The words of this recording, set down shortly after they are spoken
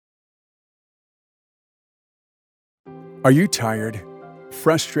Are you tired,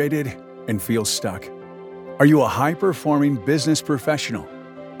 frustrated, and feel stuck? Are you a high-performing business professional,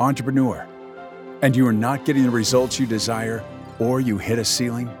 entrepreneur, and you are not getting the results you desire, or you hit a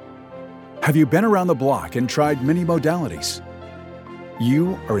ceiling? Have you been around the block and tried many modalities?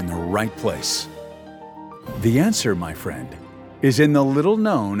 You are in the right place. The answer, my friend, is in the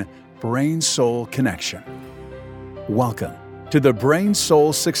little-known Brain-Soul Connection. Welcome to the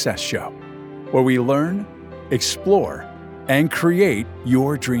Brain-Soul Success Show, where we learn, explore, and create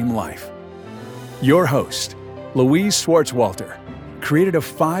your dream life. Your host, Louise Swartzwalter, created a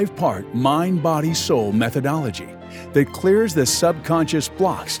 5-part mind-body-soul methodology that clears the subconscious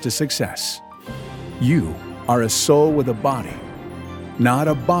blocks to success. You are a soul with a body, not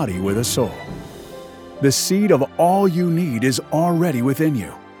a body with a soul. The seed of all you need is already within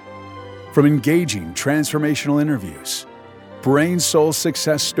you. From engaging transformational interviews, brain-soul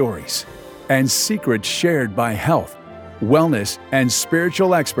success stories, and secrets shared by health, wellness, and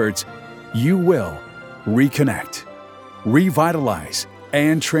spiritual experts, you will reconnect, revitalize,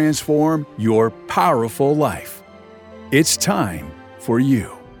 and transform your powerful life. It's time for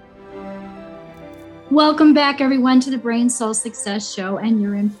you. Welcome back, everyone, to the Brain Soul Success Show, and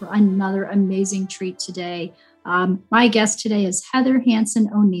you're in for another amazing treat today. My guest today is Heather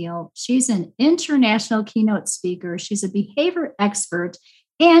Hanson-O'Neill. She's an international keynote speaker. She's a behavior expert,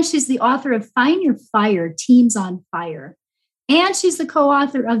 and she's the author of Find Your Fire, Teams on Fire. And she's the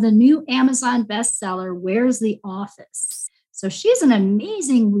co-author of the new Amazon bestseller, Where's the Office? So she's an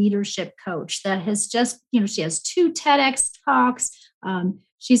amazing leadership coach that has just, she has 2 TEDx talks.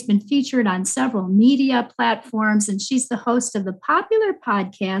 She's been featured on several media platforms, and she's the host of the popular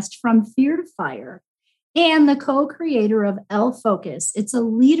podcast From Fear to Fire and the co-creator of L-Focus. It's a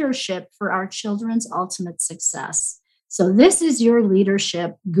leadership for our children's ultimate success. So this is your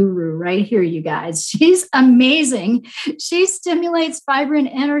leadership guru right here, you guys. She's amazing. She stimulates vibrant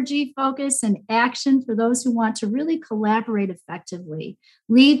energy, focus, and action for those who want to really collaborate effectively,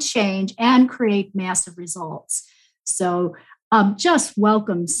 lead change, and create massive results. So just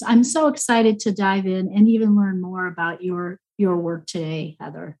welcome. I'm so excited to dive in and even learn more about your work today,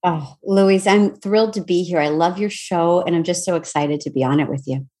 Heather. Oh, Louise, I'm thrilled to be here. I love your show, and I'm just so excited to be on it with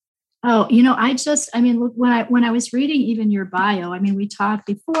you. Oh, look, when I was reading even your bio, we talked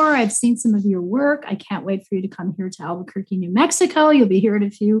before, I've seen some of your work. I can't wait for you to come here to Albuquerque, New Mexico. You'll be here in a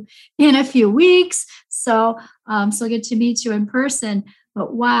few weeks. So get to meet you in person.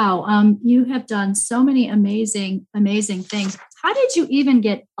 But wow, you have done so many amazing, amazing things. How did you even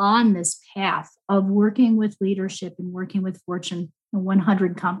get on this path of working with leadership and working with Fortune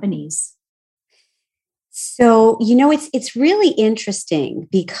 100 companies? So, it's really interesting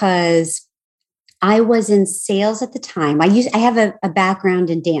because I was in sales at the time. I have a background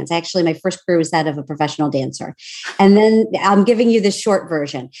in dance. Actually, my first career was that of a professional dancer. And then I'm giving you the short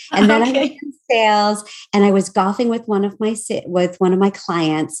version. And then I was in sales, and I was golfing with one of my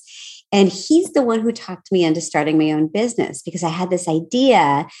clients. And he's the one who talked me into starting my own business because I had this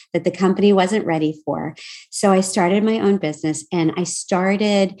idea that the company wasn't ready for. So I started my own business, and I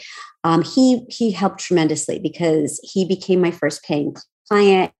started. He helped tremendously because he became my first paying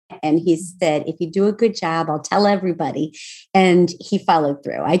client. And he said, if you do a good job, I'll tell everybody. And he followed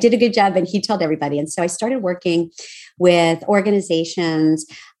through. I did a good job, and he told everybody. And so I started working with organizations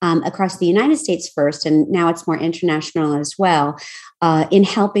across the United States first, and now it's more international as well, in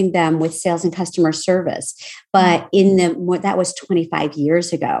helping them with sales and customer service. But that was 25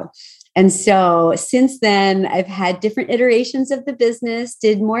 years ago. And so since then, I've had different iterations of the business,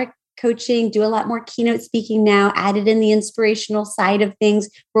 did more coaching, do a lot more keynote speaking now, added in the inspirational side of things,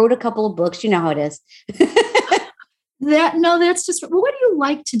 wrote a couple of books. You know how it is. That's just, what do you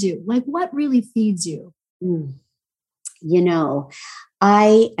like to do? Like, what really feeds you?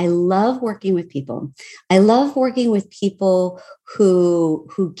 I love working with people. I love working with people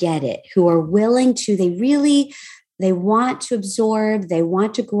who get it, who are willing to, they want to absorb, they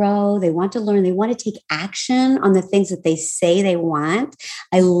want to grow, they want to learn, they want to take action on the things that they say they want.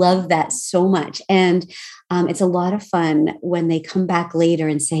 I love that so much. And it's a lot of fun when they come back later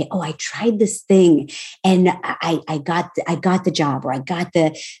and say, oh, I tried this thing and I got the job, or I got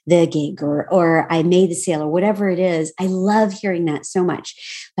the gig, or I made the sale, or whatever it is. I love hearing that so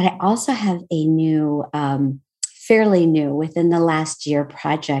much. But I also have a new, fairly new within the last year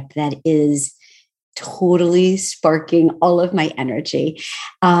project that is totally sparking all of my energy.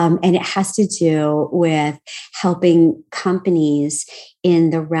 And it has to do with helping companies in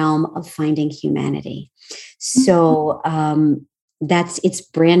the realm of finding humanity. So it's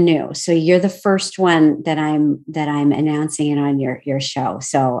brand new. So you're the first one that I'm announcing it on your show.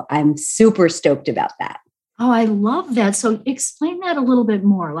 So I'm super stoked about that. Oh, I love that. So explain that a little bit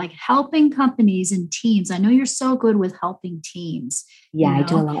more, like helping companies and teams. I know you're so good with helping teams, Yeah, I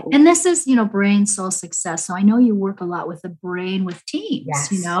do a lot. and this is, brain soul success. So I know you work a lot with the brain with teams,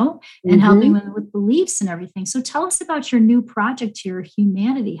 Yes. and helping Mm-hmm. them with beliefs and everything. So tell us about your new project here,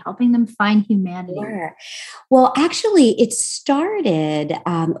 Humanity, helping them find humanity. Sure. Well, actually, it started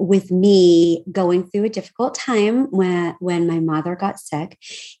with me going through a difficult time when my mother got sick,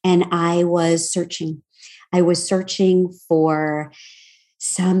 and I was searching. I was searching for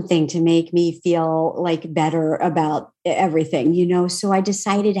something to make me feel like better about everything, So I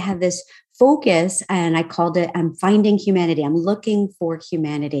decided to have this focus and I called it I'm finding humanity. I'm looking for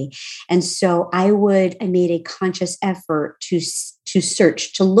humanity. And so I made a conscious effort to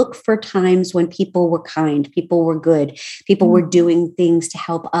search, to look for times when people were kind, people were good, people were doing things to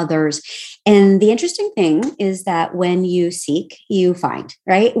help others. And the interesting thing is that when you seek, you find,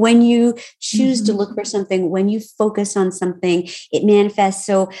 right? When you choose to look for something, when you focus on something, it manifests.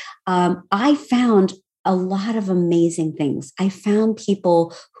 So I found a lot of amazing things. I found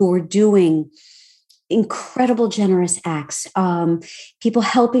people who were doing incredible generous acts, people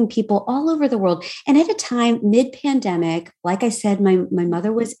helping people all over the world. And at a time mid-pandemic, like I said, my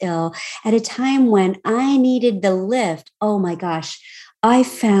mother was ill, at a time when I needed the lift. Oh my gosh, I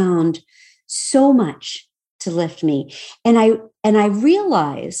found so much to lift me. And I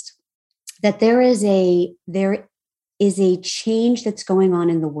realized that there is a change that's going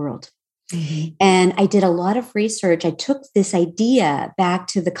on in the world. Mm-hmm. And I did a lot of research. I took this idea back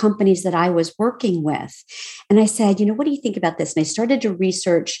to the companies that I was working with. And I said, what do you think about this? And I started to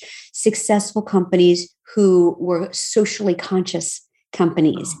research successful companies who were socially conscious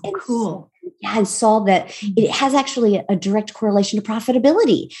companies. Oh, cool. And saw that it has actually a direct correlation to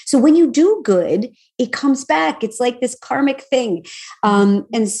profitability. So when you do good, it comes back. It's like this karmic thing.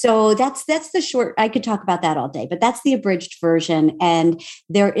 And so that's the short, I could talk about that all day, but that's the abridged version. And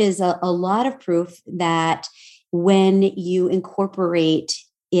there is a lot of proof that when you incorporate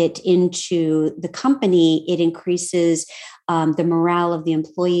it into the company, it increases the morale of the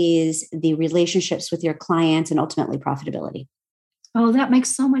employees, the relationships with your clients, and ultimately profitability. Oh, that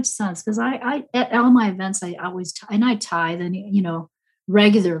makes so much sense because I at all my events I always and I tithe and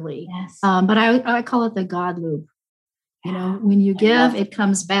regularly, yes. But I call it the God loop. When you give, it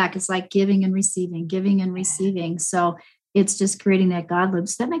comes back. It's like giving and receiving. So it's just creating that God loop.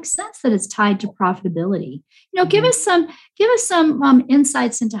 So that makes sense that it's tied to profitability. Give us some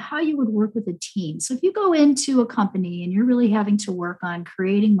insights into how you would work with a team. So if you go into a company and you're really having to work on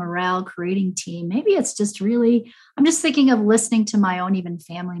creating morale, creating team, maybe it's just really, I'm just thinking of listening to my own even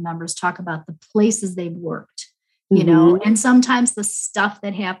family members talk about the places they've worked, and sometimes the stuff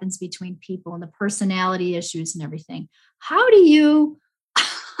that happens between people and the personality issues and everything. How do you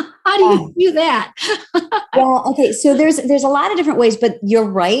do that? Well, okay. So there's a lot of different ways, but you're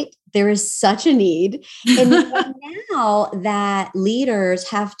right. There is such a need. And now that leaders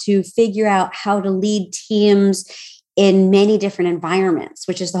have to figure out how to lead teams in many different environments,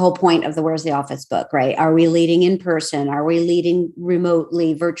 which is the whole point of the Where's the Office book, right? Are we leading in person? Are we leading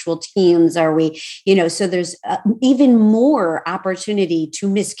remotely, virtual teams? Are we, so there's even more opportunity to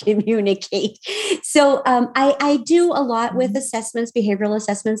miscommunicate. So I do a lot with assessments, behavioral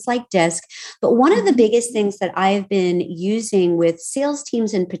assessments like DISC. But one of the biggest things that I've been using with sales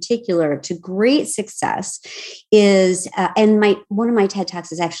teams in particular to great success is, and one of my TED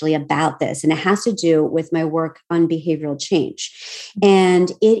Talks is actually about this, and it has to do with my work on behavioral change.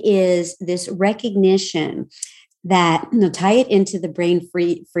 And it is this recognition that, tie it into the brain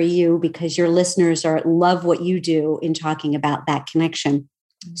for you because your listeners love what you do in talking about that connection.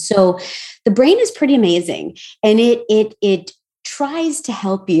 So the brain is pretty amazing, and it tries to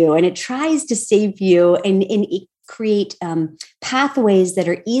help you and it tries to save you and it create pathways that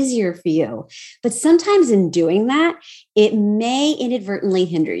are easier for you. But sometimes in doing that, it may inadvertently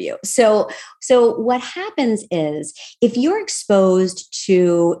hinder you. So what happens is if you're exposed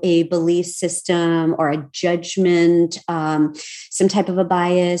to a belief system or a judgment, some type of a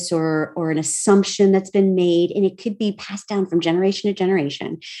bias or an assumption that's been made, and it could be passed down from generation to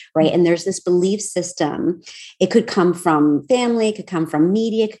generation, right? And there's this belief system. It could come from family, it could come from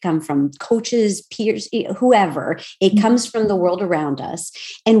media, it could come from coaches, peers, whoever. It comes from the world around us.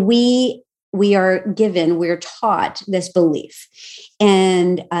 And we're taught this belief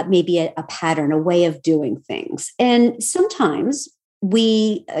and maybe a pattern, a way of doing things. And sometimes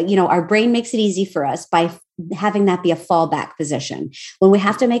our brain makes it easy for us by having that be a fallback position. When we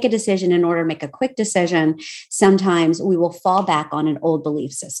have to make a decision in order to make a quick decision, sometimes we will fall back on an old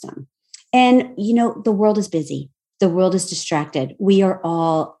belief system. And, the world is busy. The world is distracted. We are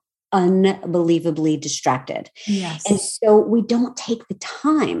all unbelievably distracted. Yes. And so we don't take the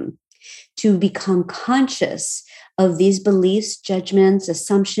time to become conscious of these beliefs, judgments,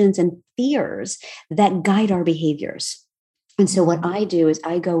 assumptions, and fears that guide our behaviors. And so what I do is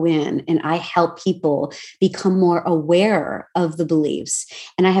I go in and I help people become more aware of the beliefs.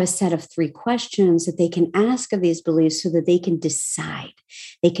 And I have a set of 3 questions that they can ask of these beliefs so that they can decide.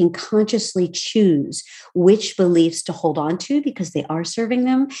 They can consciously choose which beliefs to hold on to because they are serving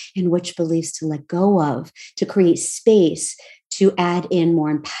them and which beliefs to let go of to create space to add in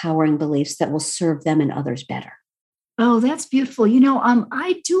more empowering beliefs that will serve them and others better. Oh, that's beautiful.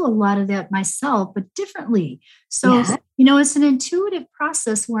 I do a lot of that myself, but differently. So, Yeah. it's an intuitive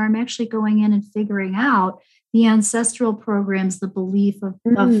process where I'm actually going in and figuring out the ancestral programs, the belief of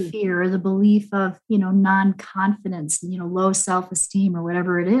fear, the belief of, non-confidence, low self-esteem or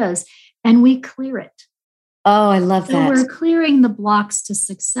whatever it is, and we clear it. Oh, I love So that. we're clearing the blocks to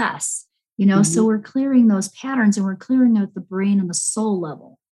success, so we're clearing those patterns and we're clearing out the brain and the soul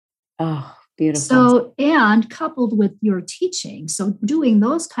level. Oh, beautiful. So, and coupled with your teaching, so doing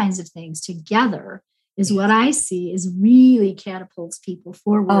those kinds of things together is what I see is really catapults people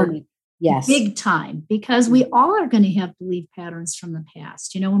forward yes. big time, because we all are going to have belief patterns from the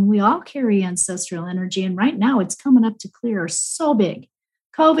past, and we all carry ancestral energy. And right now it's coming up to clear so big.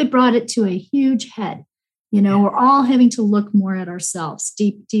 COVID brought it to a huge head. We're all having to look more at ourselves,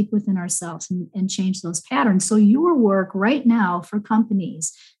 deep within ourselves, and change those patterns. So your work right now for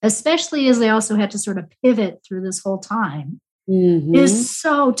companies, especially as they also had to sort of pivot through this whole time, is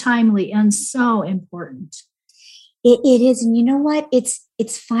so timely and so important. It is. And you know what?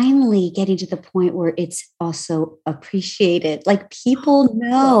 It's finally getting to the point where it's also appreciated. Like people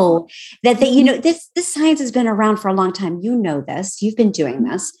know that this science has been around for a long time. You know this. You've been doing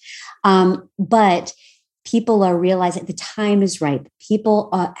this. But people are realizing the time is right. People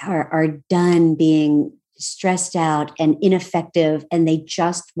are done being stressed out and ineffective, and they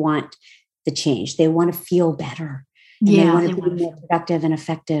just want the change. They want to feel better. And they want to be more productive and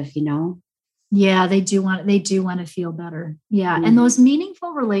effective, Yeah, they do want to feel better. Yeah. And those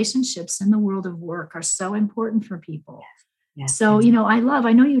meaningful relationships in the world of work are so important for people. Yes. So, I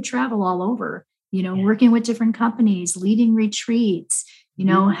know you travel all over, working with different companies, leading retreats,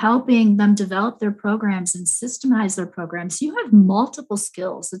 helping them develop their programs and systemize their programs. You have multiple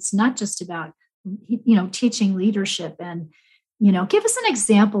skills. It's not just about, teaching leadership. And, give us an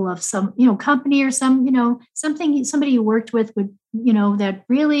example of some, company or some, something somebody you worked with would, that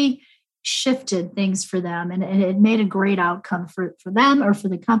really shifted things for them and it made a great outcome for them or for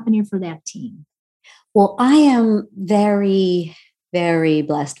the company or for that team. Well, I am very, very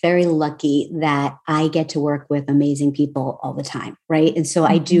blessed, very lucky that I get to work with amazing people all the time. Right. And so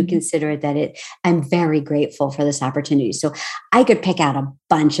I do consider that I'm very grateful for this opportunity. So I could pick out a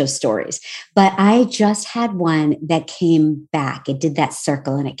bunch of stories, but I just had one that came back. It did that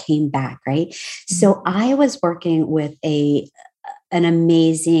circle and it came back. Right. So I was working with an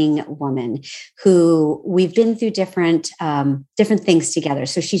amazing woman who we've been through different things together.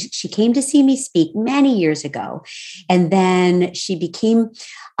 So she came to see me speak many years ago, and then she became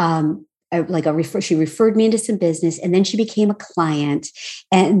she referred me into some business, and then she became a client.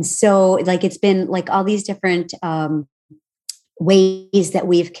 And so it's been all these different ways that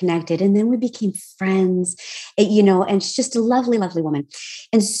we've connected. And then we became friends, and she's just a lovely, lovely woman.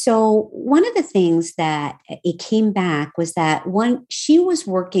 And so one of the things that it came back was that she was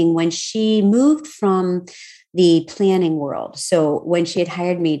working when she moved from the planning world. So when she had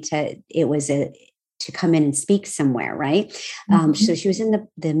hired me to come in and speak somewhere, right? So she was in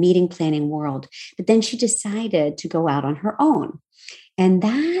the meeting planning world, but then she decided to go out on her own. And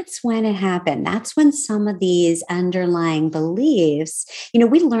that's when it happened. That's when some of these underlying beliefs,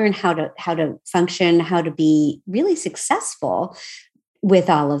 we learn how to function, how to be really successful with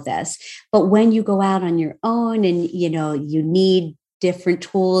all of this. But when you go out on your own and, you need different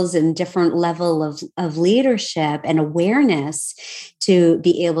tools and different level of leadership and awareness to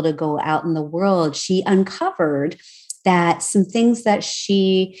be able to go out in the world, she uncovered that some things that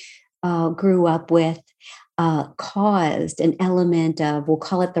she grew up with caused an element of, we'll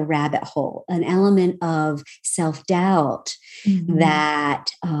call it the rabbit hole, an element of self-doubt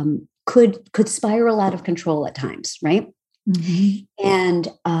that could spiral out of control at times, right?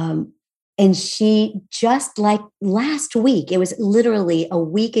 And she, just like last week, it was literally a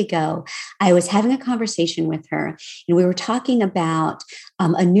week ago, I was having a conversation with her and we were talking about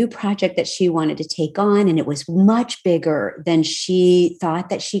a new project that she wanted to take on. And it was much bigger than she thought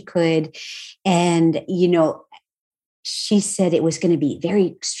that she could. And, she said it was going to be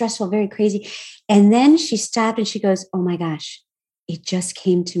very stressful, very crazy. And then she stopped and she goes, "Oh my gosh, it just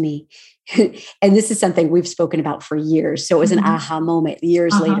came to me. And this is something we've spoken about for years. So it was an aha moment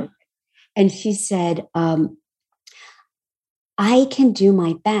years later. And she said, I can do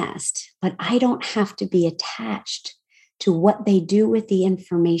my best, but I don't have to be attached to what they do with the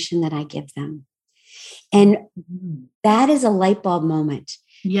information that I give them. And that is a light bulb moment.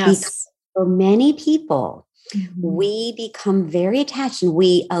 Yes. Because for many people, we become very attached and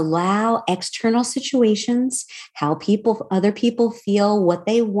we allow external situations, how other people feel, what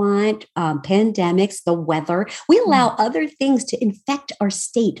they want, pandemics, the weather. We allow other things to infect our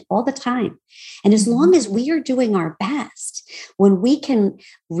state all the time. And as long as we are doing our best, when we can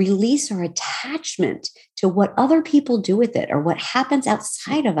release our attachment to what other people do with it or what happens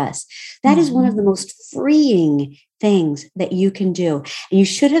outside of us, that is one of the most freeing things that you can do. And you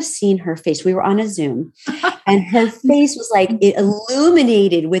should have seen her face. We were on a Zoom and her face was like it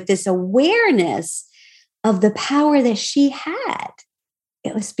illuminated with this awareness of the power that she had.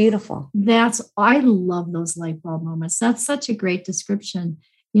 It was beautiful. I love those light bulb moments. That's such a great description,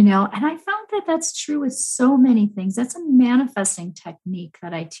 and I found that that's true with so many things. That's a manifesting technique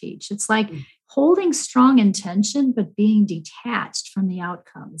that I teach. It's like holding strong intention, but being detached from the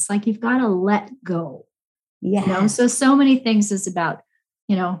outcome. It's like you've got to let go. Yeah. So many things is about,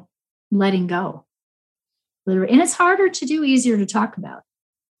 letting go. Literally. And it's harder to do, easier to talk about.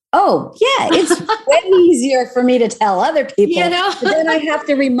 Oh, yeah. It's way easier for me to tell other people. But then I have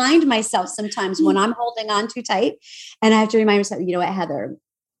to remind myself sometimes when I'm holding on too tight, and I have to remind myself, you know what, Heather,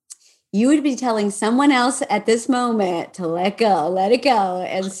 you would be telling someone else at this moment to let it go.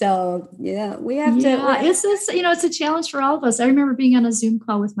 And so, we have to. It's a challenge for all of us. I remember being on a Zoom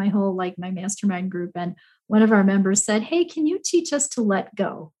call with my mastermind group, and one of our members said, "Hey, can you teach us to let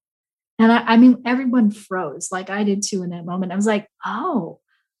go?" And I mean, everyone froze, like I did too in that moment. I was like, oh,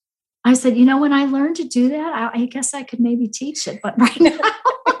 I said, when I learned to do that, I guess I could maybe teach it, but right now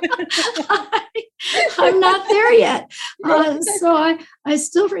I'm not there yet. So I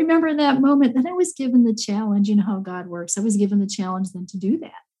still remember that moment. Then I was given the challenge, how God works. I was given the challenge then to do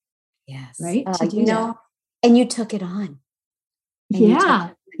that. Yes. Right. And you took it on. Yeah.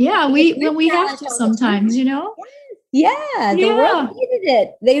 When we have to sometimes, Yeah, the world needed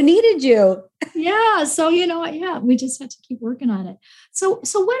it. They needed you. Yeah. So, we just had to keep working on it. So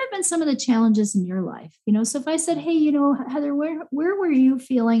what have been some of the challenges in your life? So if I said, hey, Heather, where were you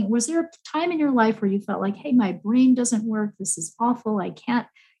feeling? Was there a time in your life where you felt like, hey, my brain doesn't work. This is awful. I can't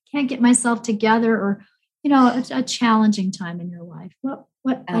get myself together, or, a challenging time in your life? What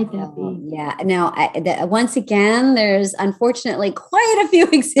might that be? Yeah. Now, once again, there's unfortunately quite a few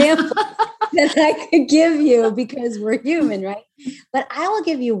examples that I could give you because we're human, right? But I will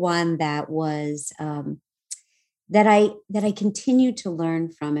give you one that was that I continue to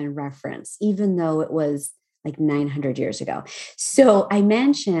learn from and reference, even though it was like 900 years ago. So I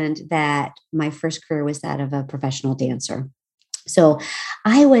mentioned that my first career was that of a professional dancer. So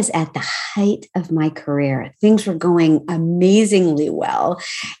I was at the height of my career. Things were going amazingly well.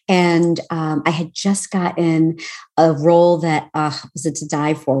 And I had just gotten a role that was a to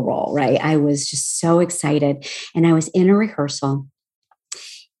die for role, right? I was just so excited. And I was in a rehearsal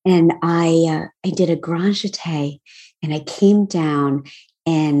and I did a grand jeté and I came down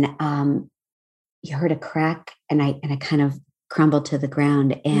and you heard a crack and I kind of crumbled to the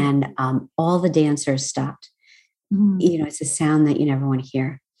ground and all the dancers stopped. It's a sound that you never want to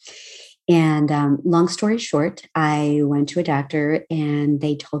hear. And long story short, I went to a doctor and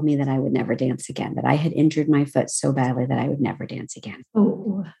they told me that I would never dance again, that I had injured my foot so badly that I would never dance again.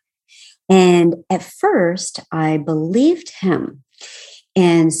 Oh. And at first, I believed him.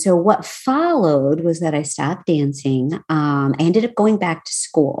 And so what followed was that I stopped dancing. I ended up going back to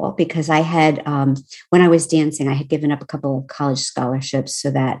school because I had, when I was dancing, I had given up a couple of college scholarships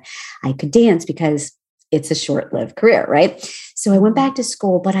so that I could dance because it's a short-lived career, right? So I went back to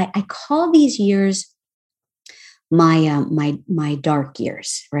school, but I call these years my dark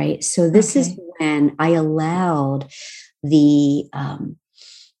years, right? So this is when I allowed the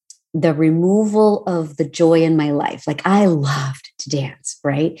removal of the joy in my life. Like I loved to dance,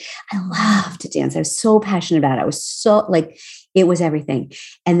 right? I loved to dance. I was so passionate about it. I was so it was everything.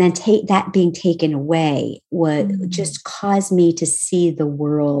 And then that being taken away would just cause me to see the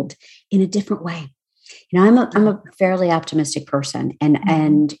world in a different way. I'm a fairly optimistic person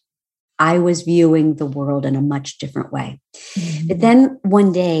and I was viewing the world in a much different way. But then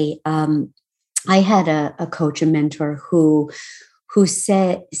one day, I had a coach, a mentor who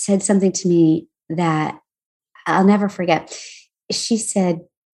said something to me that I'll never forget. She said,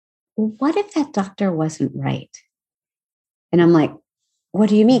 well, what if that doctor wasn't right? And I'm like, What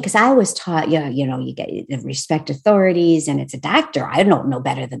do you mean? Because I was taught, yeah, you get respect authorities and it's a doctor. I don't know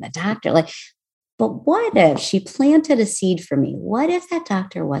better than the doctor. Like, but what if she planted a seed for me? What if that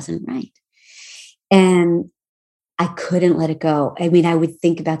doctor wasn't right? And I couldn't let it go. I mean, I would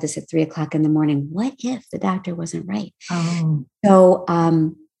think about this at 3:00 in the morning. What if the doctor wasn't right? Oh,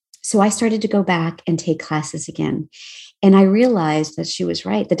 So I started to go back and take classes again. And I realized that she was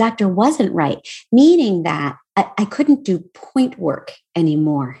right. The doctor wasn't right, meaning that I couldn't do point work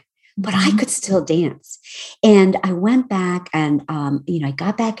anymore, but I could still dance. And I went back and, I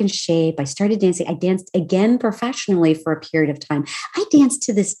got back in shape. I started dancing. I danced again professionally for a period of time. I dance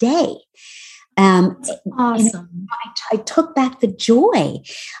to this day. awesome. I took back the joy.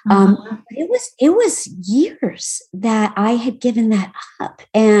 But it was years that I had given that up.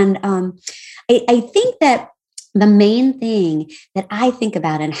 And I think that the main thing that I think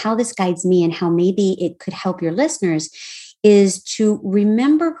about and how this guides me and how maybe it could help your listeners is to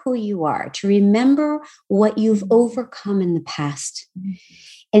remember who you are, to remember what you've overcome in the past,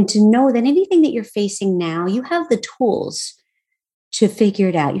 and to know that anything that you're facing now, you have the tools to figure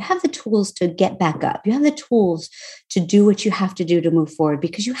it out. You have the tools to get back up. You have the tools to do what you have to do to move forward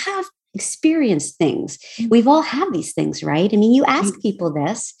because you have experienced things. We've all had these things, right? I mean, you ask people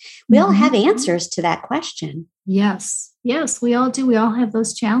this, we all have answers to that question. Yes. Yes, we all do. We all have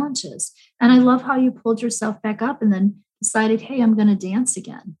those challenges. And I love how you pulled yourself back up and then decided, hey, I'm going to dance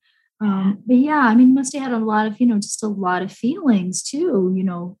again. But yeah, I mean, you must have had a lot of, just a lot of feelings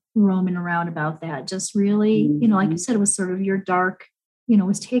too, roaming around about that. Just really, like you said, it was sort of your dark,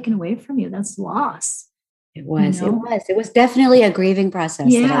 was taken away from you. That's loss. It was definitely a grieving process.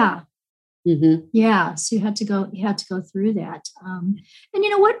 Yeah. Yeah. So you had to go through that. And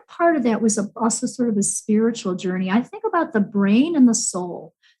what part of that was also sort of a spiritual journey? I think about the brain and the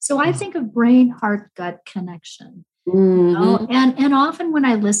soul. So I think of brain, heart, gut connection. And often when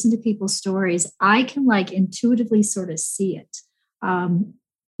I listen to people's stories, I can like intuitively sort of see it.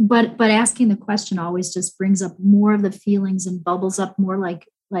 But asking the question always just brings up more of the feelings and bubbles up more like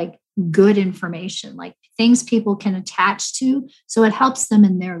good information, like things people can attach to. So it helps them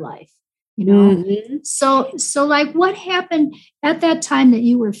in their life. So like what happened at that time that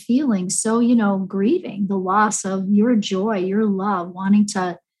you were feeling so, grieving the loss of your joy, your love, wanting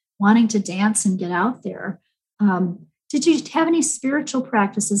to dance and get out there. Did you have any spiritual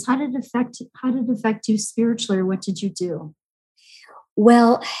practices? How did it affect you spiritually, or what did you do?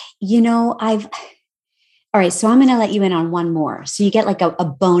 Well, all right, so I'm going to let you in on one more. So you get like a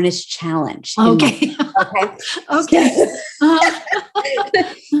bonus challenge. Okay. Okay. Okay.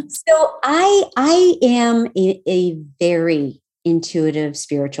 So I am a very intuitive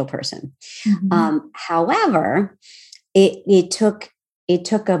spiritual person. However, it took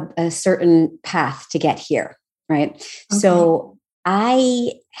a certain path to get here, right? Okay. So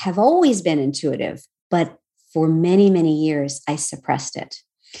I have always been intuitive, but for many, many years, I suppressed it.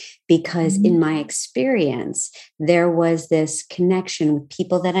 Because in my experience, there was this connection with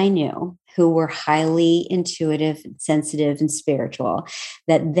people that I knew who were highly intuitive, sensitive, and spiritual,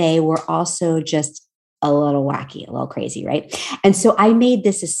 that they were also just a little wacky, a little crazy, right? And so I made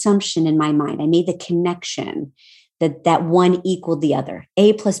this assumption in my mind. I made the connection that one equaled the other.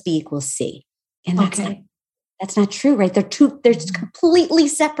 A plus B equals C. And that's not true, right? They're completely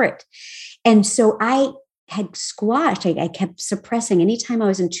separate. And so I had squashed. I kept suppressing. Anytime I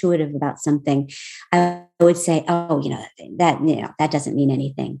was intuitive about something, I would say, "Oh, that doesn't mean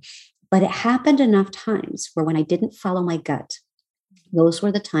anything." But it happened enough times where when I didn't follow my gut, those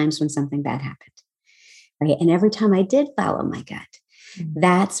were the times when something bad happened, right? And every time I did follow my gut,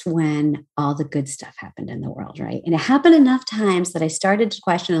 that's when all the good stuff happened in the world, right? And it happened enough times that I started to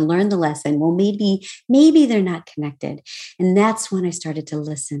question and learn the lesson. Well, maybe they're not connected, and that's when I started to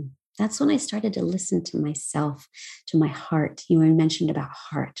listen. That's when I started to listen to myself, to my heart. You mentioned about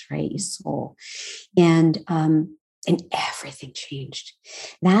heart, right? Your soul. And everything changed.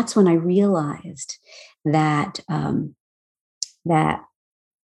 That's when I realized that that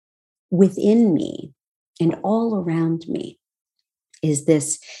within me and all around me is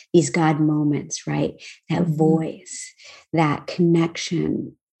these God moments, right? That voice, that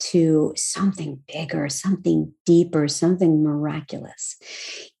connection to something bigger, something deeper, something miraculous.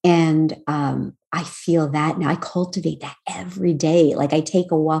 And I feel that now. I cultivate that every day. Like I take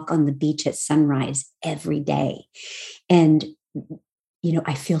a walk on the beach at sunrise every day. And,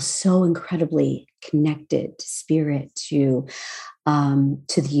 I feel so incredibly connected to spirit, to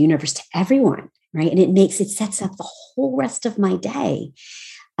the universe, to everyone, right? And it sets up the whole rest of my day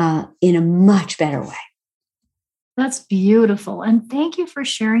in a much better way. That's beautiful. And thank you for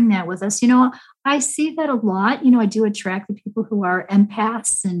sharing that with us. I see that a lot. I do attract the people who are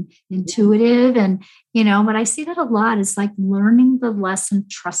empaths and intuitive and, but I see that a lot. It's like learning the lesson,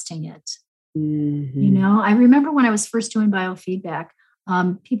 trusting it. I remember when I was first doing biofeedback,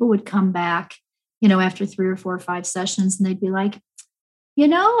 people would come back, after 3 or 4 or 5 sessions and they'd be like,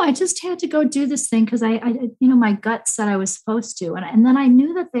 I just had to go do this thing because my gut said I was supposed to. And then I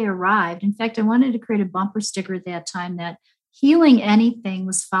knew that they arrived. In fact, I wanted to create a bumper sticker at that time that healing anything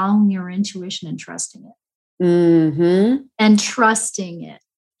was following your intuition and trusting it. And trusting it.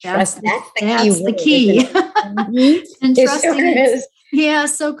 That's the key. And trusting it. Yeah.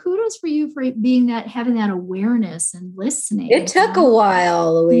 So kudos for you for having that awareness and listening. It took a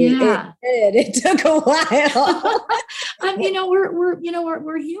while, Louise. Yeah. It took a while.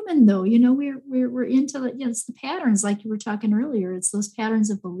 We're human though. We're into it's the patterns like you were talking earlier. It's those patterns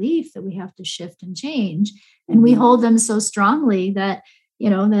of belief that we have to shift and change. And we hold them so strongly that,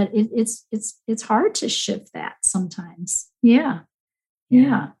 that it's hard to shift that sometimes. Yeah.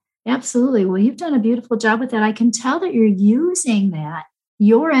 Absolutely. Well, you've done a beautiful job with that. I can tell that you're using that,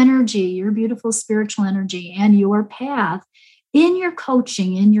 your energy, your beautiful spiritual energy and your path in your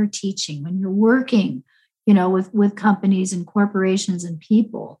coaching, in your teaching, when you're working, with companies and corporations and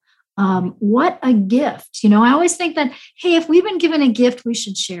people. What a gift. I always think that, hey, if we've been given a gift, we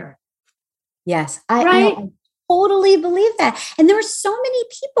should share it. Yes. I totally believe that. And there are so many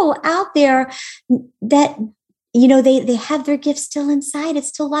people out there that they have their gifts still inside. It's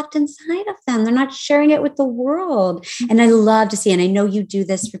still locked inside of them. They're not sharing it with the world. And I love to see, and I know you do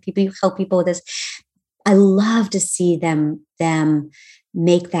this for people, you help people with this. I love to see them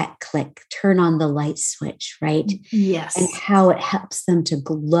make that click, turn on the light switch, right? Yes. And how it helps them to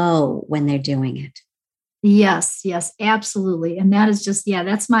glow when they're doing it. Yes, absolutely. And that is just,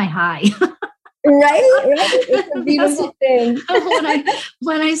 that's my high. Right? It's a beautiful thing.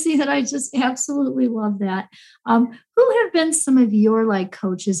 when I see that, I just absolutely love that. Who have been some of your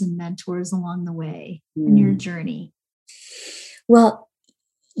coaches and mentors along the way in your journey? Well,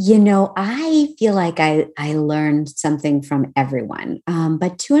 I feel like I learned something from everyone,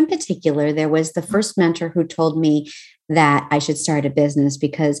 but 2 in particular. There was the first mentor who told me that I should start a business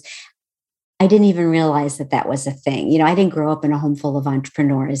because I didn't even realize that was a thing. I didn't grow up in a home full of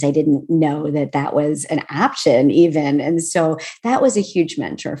entrepreneurs. I didn't know that was an option even. And so that was a huge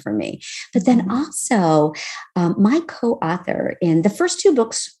mentor for me. But then also my co-author in the first 2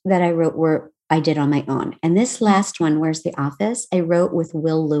 books that I wrote I did on my own. And this last one, Where's the Office? I wrote with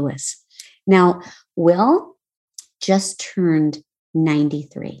Will Lewis. Now, Will just turned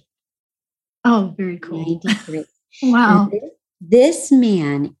 93. Oh, very cool. 93. Wow. This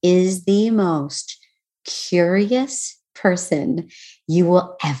man is the most curious person you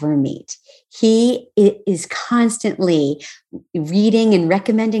will ever meet. He is constantly reading and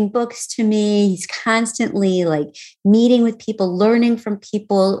recommending books to me. He's constantly meeting with people, learning from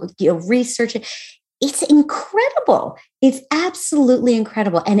people, researching. It's incredible. It's absolutely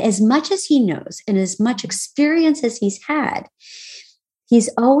incredible. And as much as he knows and as much experience as he's had,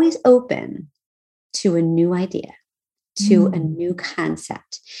 he's always open to a new idea, to a new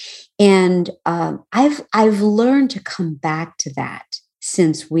concept. And I've learned to come back to that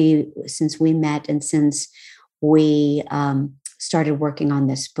since we met and since we started working on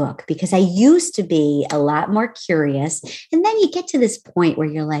this book, because I used to be a lot more curious. And then you get to this point where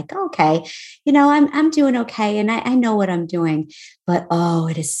you're like, okay, I'm doing okay. And I know what I'm doing, but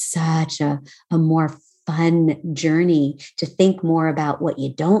it is such a more fun journey to think more about what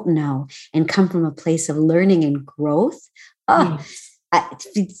you don't know and come from a place of learning and growth.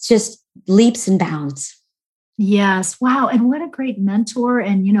 It's just leaps and bounds. Yes. Wow. And what a great mentor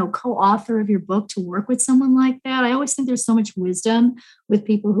and, co-author of your book to work with someone like that. I always think there's so much wisdom with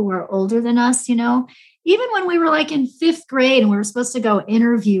people who are older than us, even when we were in 5th grade and we were supposed to go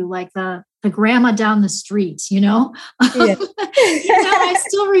interview the grandma down the street, Yeah. I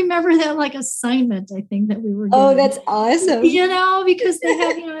still remember that assignment, I think that we were given. Oh, that's awesome.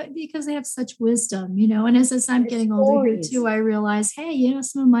 Because they have such wisdom, and as I'm getting older here too, I realize, hey,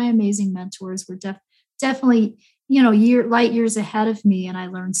 some of my amazing mentors were definitely, light years ahead of me. And I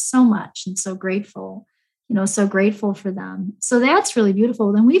learned so much and so grateful, so grateful for them. So that's really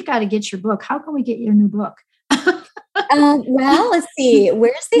beautiful. Then we've got to get your book. How can we get your new book? Well, let's see.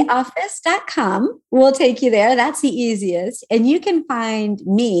 Where's the office.com? We'll take you there. That's the easiest. And you can find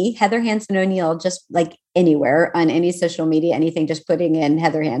me, Heather Hansen O'Neill, just anywhere on any social media, anything, just putting in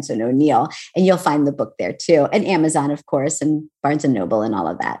Heather Hansen O'Neill, and you'll find the book there too. And Amazon, of course, and Barnes and Noble and all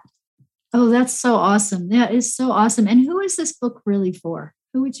of that. Oh, that's so awesome. That is so awesome. And who is this book really for?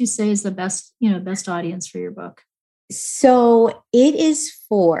 Who would you say is the best audience for your book? So it is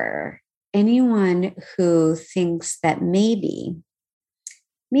for anyone who thinks that maybe,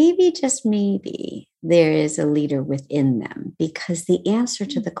 just maybe, there is a leader within them, because the answer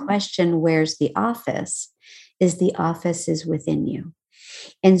to the question, where's the office, is the office is within you.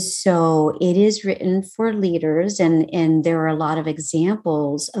 And so it is written for leaders, and there are a lot of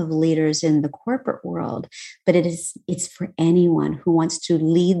examples of leaders in the corporate world, but it's for anyone who wants to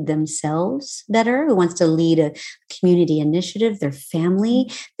lead themselves better, who wants to lead a community initiative, their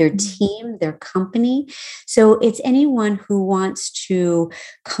family, their team, their company. So it's anyone who wants to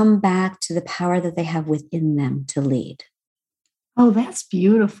come back to the power that they have within them to lead. Oh, that's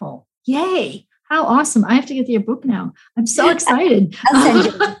beautiful. Yay. How awesome. I have to get your book now. I'm so excited. I'll send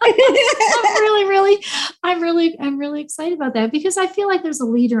you. I'm really excited about that, because I feel like there's a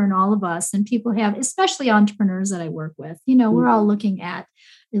leader in all of us, and people have, especially entrepreneurs that I work with, we're all looking at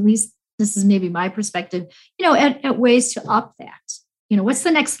least this is maybe my perspective, at ways to up that, what's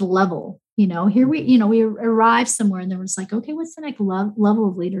the next level? Here we arrive somewhere, and then it's like, okay, what's the next level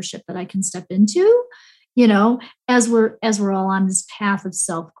of leadership that I can step into, as we're all on this path of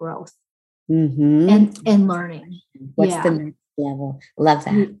self-growth. And learning. What's the next level? Love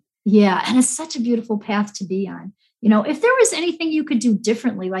that. Yeah. And it's such a beautiful path to be on. If there was anything you could do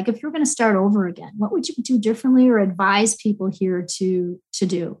differently, like if you're going to start over again, what would you do differently or advise people here to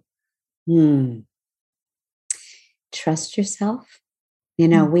do? Trust yourself.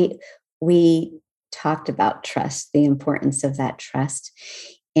 We talked about trust, the importance of that trust.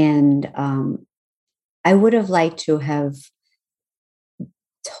 And I would have liked to have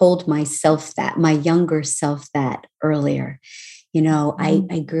told myself that, my younger self, that earlier.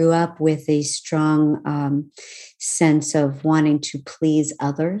 I grew up with a strong sense of wanting to please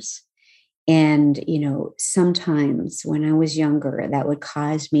others. And, sometimes when I was younger, that would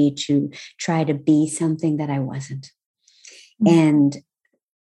cause me to try to be something that I wasn't. And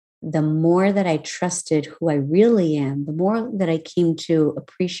the more that I trusted who I really am, the more that I came to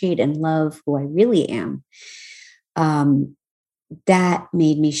appreciate and love who I really am, that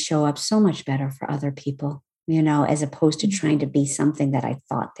made me show up so much better for other people, as opposed to trying to be something that I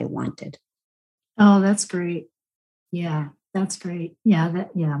thought they wanted. Oh, that's great. Yeah, that's great. Yeah,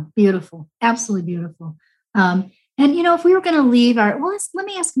 beautiful. Absolutely beautiful. And, if we were going to leave let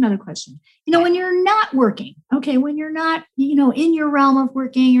me ask another question. When you're not working, okay, when you're not, in your realm of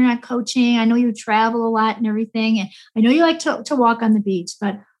working, you're not coaching, I know you travel a lot and everything, and I know you like to walk on the beach,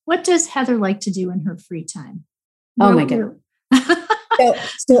 but what does Heather like to do in her free time? Oh my goodness.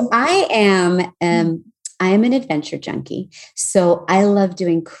 So I am an adventure junkie. So I love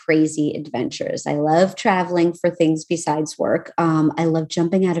doing crazy adventures. I love traveling for things besides work. I love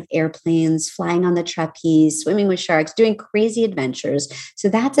jumping out of airplanes, flying on the trapeze, swimming with sharks, doing crazy adventures. So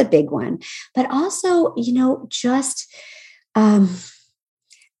that's a big one. But also,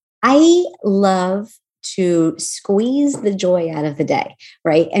 I love to squeeze the joy out of the day,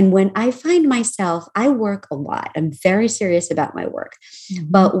 right? And when I find myself, I work a lot. I'm very serious about my work.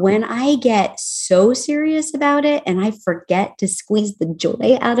 But when I get so serious about it and I forget to squeeze the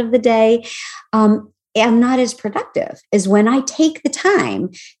joy out of the day, I'm not as productive as when I take the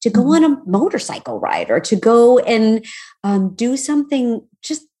time to go on a motorcycle ride or to go and do something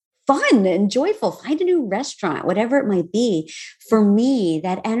just fun and joyful, find a new restaurant, whatever it might be. For me,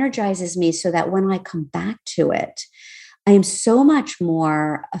 that energizes me so that when I come back to it, I am so much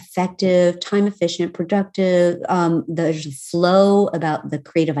more effective, time efficient, productive. There's a flow about the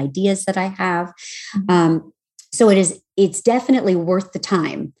creative ideas that I have. So it's definitely worth the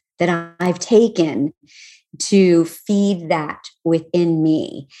time that I've taken to feed that within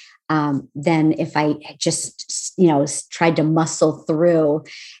me. Than if I just, tried to muscle through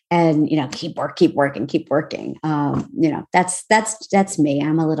and, keep working. That's me.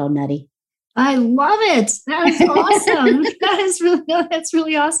 I'm a little nutty. I love it. That is awesome. That's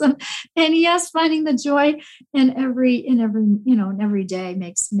really awesome. And yes, finding the joy in every day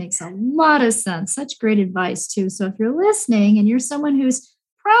makes a lot of sense. Such great advice too. So if you're listening and you're someone who's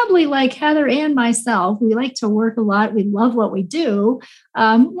probably like Heather and myself, we like to work a lot. We love what we do.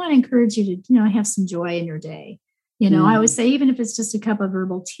 I want to encourage you to, have some joy in your day. I always say, even if it's just a cup of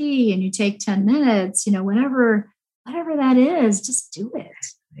herbal tea and you take 10 minutes, whatever that is, just do it.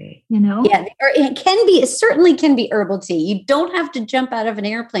 Yeah, or it certainly can be herbal tea. You don't have to jump out of an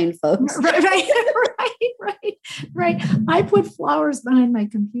airplane, folks. Right. I put flowers behind my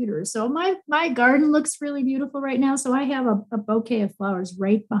computer, so my garden looks really beautiful right now. So I have a bouquet of flowers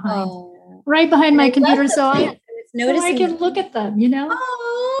right behind my computer, so I can look at them.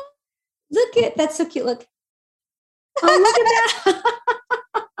 Oh, that's so cute. Look. Oh, look at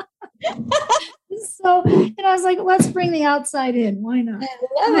that. So, I was like, let's bring the outside in. Why not?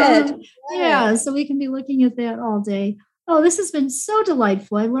 I love it. Yeah, so we can be looking at that all day. Oh, this has been so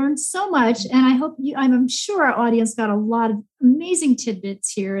delightful. I learned so much, and I hope I'm sure our audience got a lot of amazing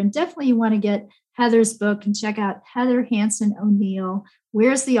tidbits here. And definitely you want to get Heather's book and check out Heather Hansen O'Neill.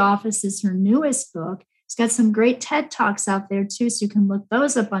 Where's the Office is her newest book. She's got some great TED Talks out there too, so you can look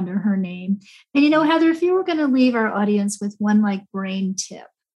those up under her name. And Heather, if you were going to leave our audience with one brain tip,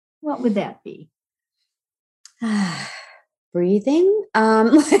 what would that be? Breathing.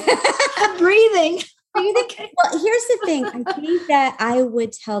 Breathing. Okay. Well, here's the thing. I think that I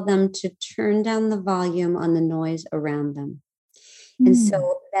would tell them to turn down the volume on the noise around them. And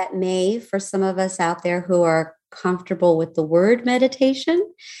so that may, for some of us out there who are comfortable with the word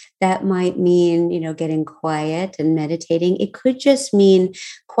meditation, that might mean, getting quiet and meditating. It could just mean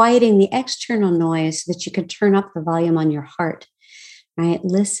quieting the external noise so that you could turn up the volume on your heart. Right?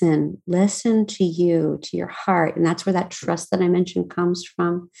 Listen to you, to your heart. And that's where that trust that I mentioned comes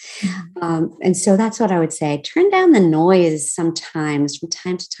from. And so that's what I would say. Turn down the noise sometimes from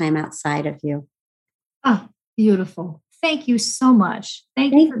time to time outside of you. Oh, beautiful. Thank you so much.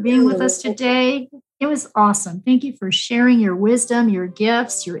 Thank you for being with us today. It was awesome. Thank you for sharing your wisdom, your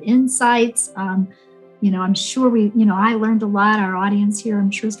gifts, your insights. I'm sure I learned a lot. Our audience here, I'm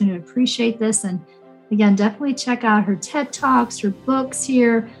sure, is going to appreciate this. And again, definitely check out her TED Talks, her books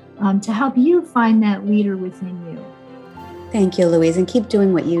here to help you find that leader within you. Thank you, Louise, and keep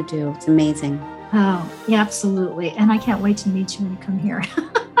doing what you do. It's amazing. Oh, yeah, absolutely. And I can't wait to meet you when you come here.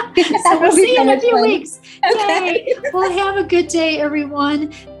 So we'll see you in a few weeks. Okay. Yay. Well, have a good day,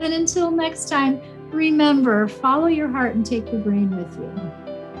 everyone. And until next time, remember, follow your heart and take your brain with you.